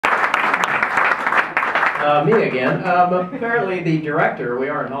Me again. Apparently the director, we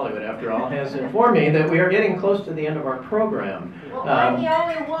are in Hollywood after all, has informed me that we are getting close to the end of our program. Well, I'm the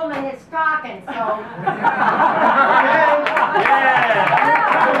only woman that's talking, so... Yeah.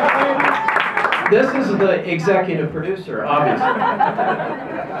 This is the executive producer, obviously.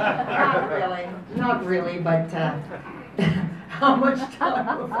 Not really, but how much time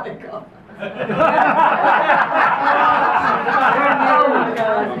have I got?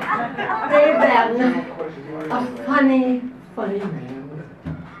 Dave Madden, a funny man.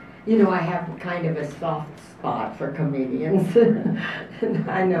 You know, I have kind of a soft spot for comedians.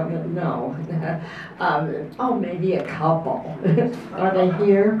 I know, no. Oh, maybe a couple. Are they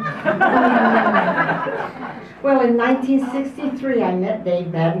here? Well, in 1963, I met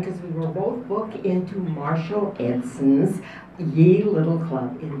Dave Madden because we were both booked into Marshall Edson's Ye Little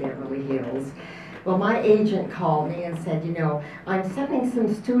Club in Beverly Hills. Well, my agent called me and said, you know, I'm sending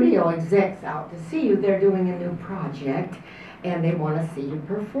some studio execs out to see you. They're doing a new project, and they want to see you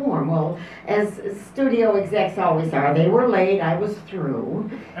perform. Well, as studio execs always are, they were late, I was through,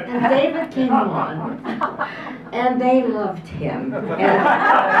 and David came on, and they loved him.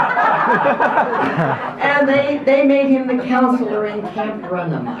 And they made him the counselor in Camp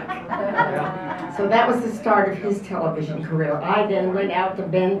Run-Amok. So that was the start of his television career. I then went out to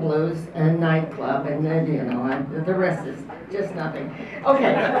Ben Blues and nightclub, and you know, the rest is just nothing.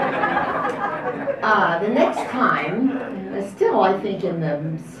 Okay. The next time, still I think in the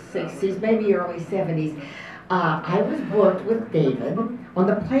 60s, maybe early 70s, I was booked with David on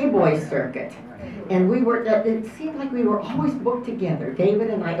the Playboy circuit. And we were, it seemed like we were always booked together, David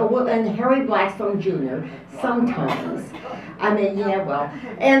and I, oh, well, and Harry Blackstone Jr. sometimes. I mean, yeah, well.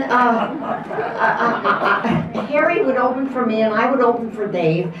 And Harry would open for me, and I would open for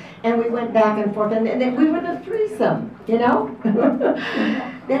Dave, and we went back and forth, and then we were the threesome, you know?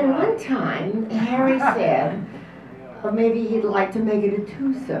 Then one time, Harry said, maybe he'd like to make it a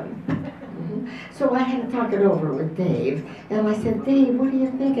twosome. So I had to talk it over with Dave, and I said, Dave, what do you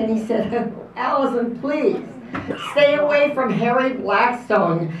think? And he said, Allison, please, stay away from Harry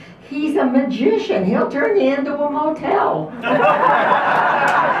Blackstone. He's a magician. He'll turn you into a motel.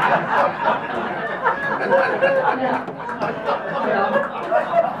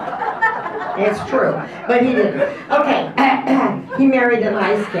 It's true, but he didn't. Okay, he married an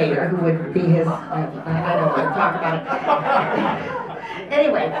ice skater who would be his, I don't want to talk about it.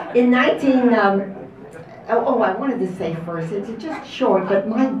 Anyway, in I wanted to say first, it's just short, but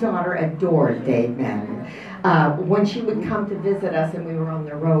my daughter adored Dave Madden. When she would come to visit us and we were on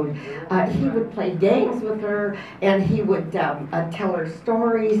the road, he would play games with her, and he would tell her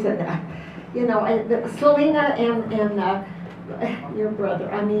stories, and you know, Selena and your brother,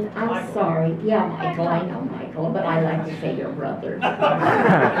 I mean, I'm sorry. Yeah, Michael, I know Michael, but I like to say your brother.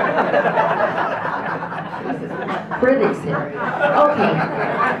 Critics here. Okay.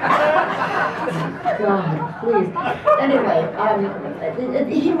 God, please. Anyway,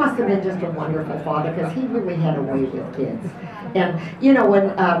 he must have been just a wonderful father, because he really had a way with kids. And, you know,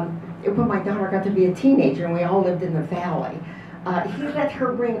 when my daughter got to be a teenager and we all lived in the valley, he let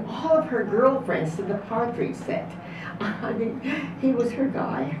her bring all of her girlfriends to the Partridge set. I mean, he was her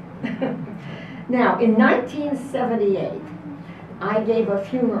guy. Now, in 1978, I gave a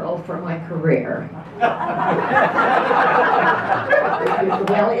funeral for my career.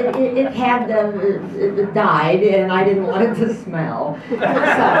 Well, it had died, and I didn't want it to smell. So,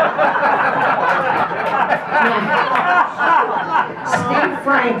 Steve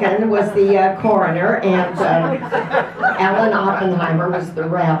Franken was the coroner, and Alan Oppenheimer was the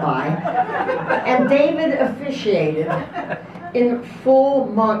rabbi, and David officiated in full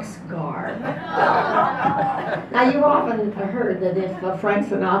monk's garb. Now, you've often heard that if Frank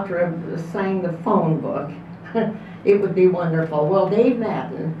Sinatra sang the phone book, it would be wonderful. Well, Dave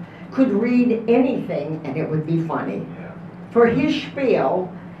Madden could read anything and it would be funny. For his spiel,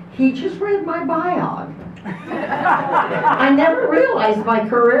 he just read my biog. I never realized my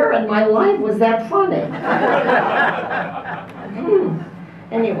career and my life was that funny.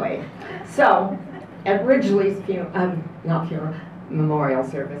 Anyway, so at Ridgely's memorial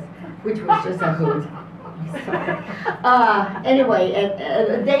service, which was just a hoot. Anyway,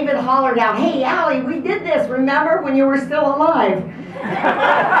 David hollered out, "Hey, Allie, we did this, remember, when you were still alive?"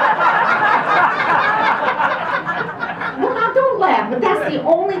 Well, now don't laugh, but that's the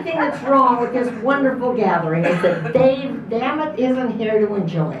only thing that's wrong with this wonderful gathering, is that Dave, damn it, isn't here to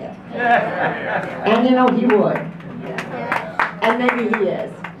enjoy it. And you know, he would. And maybe he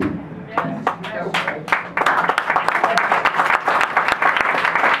is. Okay.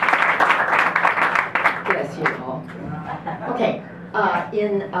 Bless you all. Okay,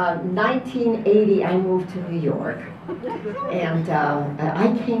 in 1980, I moved to New York, and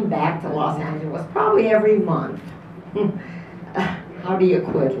I came back to Los Angeles probably every month. How do you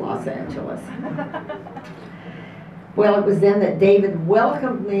quit Los Angeles? Well, it was then that David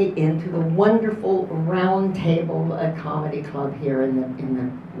welcomed me into the wonderful Round Table Comedy Club here in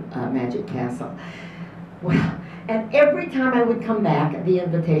the Magic Castle. Well, and every time I would come back, the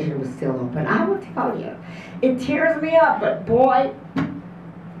invitation was still open. I will tell you, it tears me up, but boy,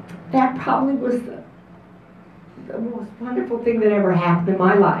 that probably was the most wonderful thing that ever happened in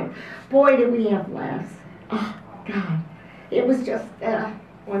my life. Boy, did we have laughs. Oh, God. It was just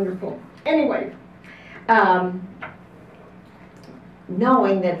wonderful. Anyway,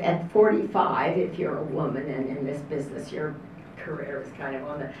 knowing that at 45, if you're a woman and in this business, your career is kind of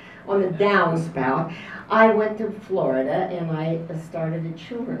on the downspout, I went to Florida and I started a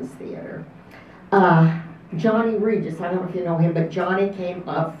children's theater. Johnny Regis, I don't know if you know him, but Johnny came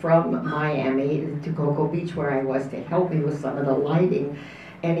up from Miami to Cocoa Beach where I was to help me with some of the lighting.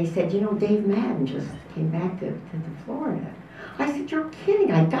 And he said, you know, Dave Madden just came back to Florida. I said, you're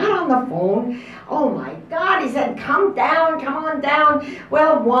kidding. I got on the phone. Oh my God. He said, come on down.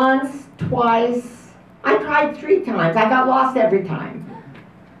 Well, once, twice. I tried 3 times. I got lost every time.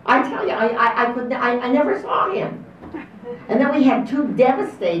 I tell you, I never saw him. And then we had 2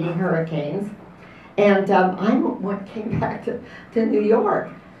 devastating hurricanes. And I came back to New York.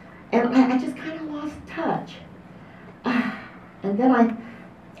 And I just kind of lost touch. And then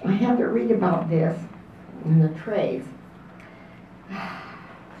I had to read about this in the trades.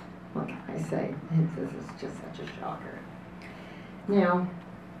 What can I say? This is just such a shocker. Now,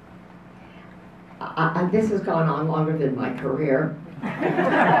 this has gone on longer than my career.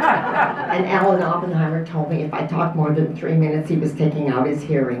 And Alan Oppenheimer told me if I talked more than 3 minutes, he was taking out his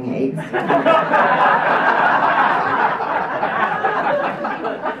hearing aids.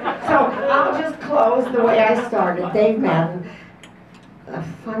 So I'll just close the way I started. Dave Madden, a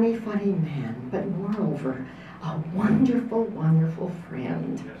funny, funny man, but moreover, a wonderful, wonderful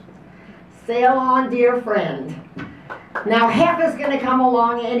friend. Sail on, dear friend. Now, Hef is going to come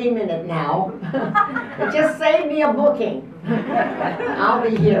along any minute now. Just save me a booking. I'll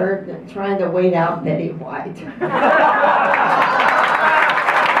be here trying to wait out Betty White.